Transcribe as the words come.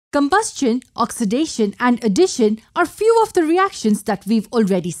Combustion, oxidation, and addition are few of the reactions that we've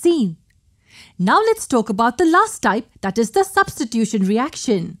already seen. Now let's talk about the last type, that is the substitution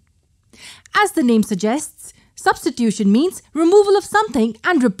reaction. As the name suggests, substitution means removal of something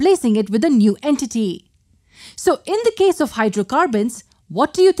and replacing it with a new entity. So in the case of hydrocarbons,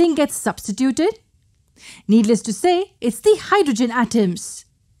 what do you think gets substituted? Needless to say, it's the hydrogen atoms.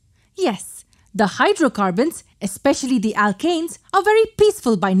 Yes, the hydrocarbons, especially the alkanes, are very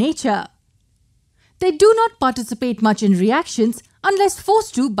peaceful by nature. They do not participate much in reactions unless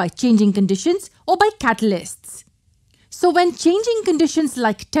forced to by changing conditions or by catalysts. So when changing conditions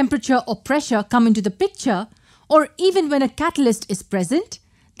like temperature or pressure come into the picture, or even when a catalyst is present,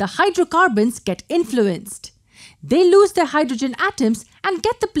 the hydrocarbons get influenced. They lose their hydrogen atoms and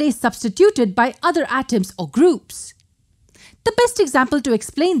get the place substituted by other atoms or groups. The best example to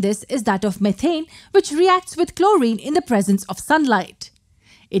explain this is that of methane, which reacts with chlorine in the presence of sunlight.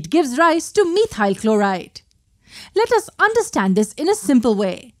 It gives rise to methyl chloride. Let us understand this in a simple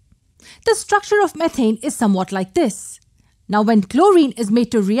way. The structure of methane is somewhat like this. Now when chlorine is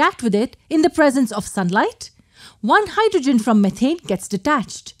made to react with it in the presence of sunlight, one hydrogen from methane gets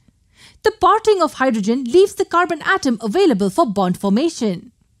detached. The parting of hydrogen leaves the carbon atom available for bond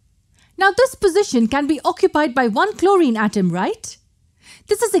formation. Now this position can be occupied by one chlorine atom, right?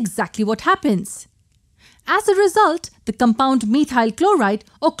 This is exactly what happens. As a result, the compound methyl chloride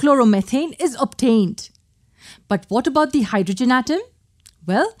or chloromethane is obtained. But what about the hydrogen atom?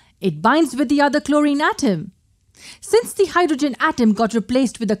 Well, it binds with the other chlorine atom. Since the hydrogen atom got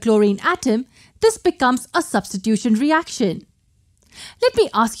replaced with a chlorine atom, this becomes a substitution reaction. Let me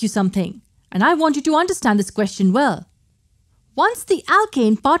ask you something, and I want you to understand this question well. Once the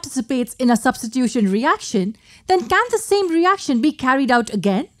alkane participates in a substitution reaction, then can the same reaction be carried out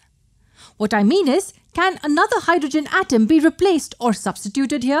again? What I mean is, can another hydrogen atom be replaced or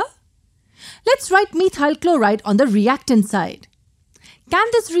substituted here? Let's write methyl chloride on the reactant side. Can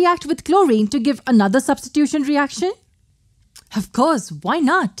this react with chlorine to give another substitution reaction? Of course, why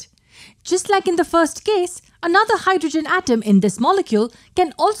not? Just like in the first case, another hydrogen atom in this molecule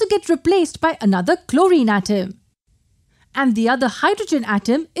can also get replaced by another chlorine atom. And the other hydrogen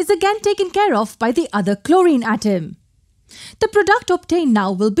atom is again taken care of by the other chlorine atom. The product obtained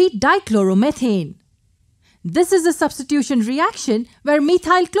now will be dichloromethane. This is a substitution reaction where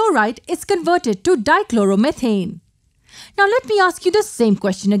methyl chloride is converted to dichloromethane. Now let me ask you the same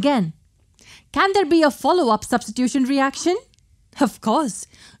question again. Can there be a follow-up substitution reaction? Of course.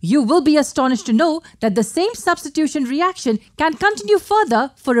 You will be astonished to know that the same substitution reaction can continue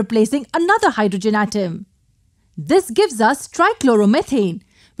further for replacing another hydrogen atom. This gives us trichloromethane,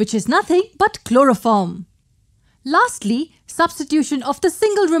 which is nothing but chloroform. Lastly, substitution of the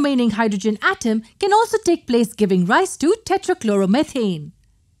single remaining hydrogen atom can also take place, giving rise to tetrachloromethane.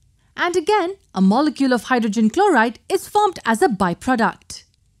 And again, a molecule of hydrogen chloride is formed as a byproduct.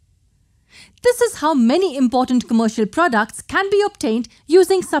 This is how many important commercial products can be obtained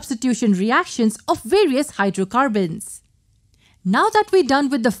using substitution reactions of various hydrocarbons. Now that we're done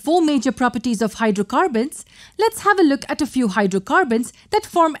with the four major properties of hydrocarbons, let's have a look at a few hydrocarbons that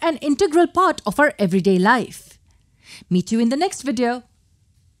form an integral part of our everyday life. Meet you in the next video.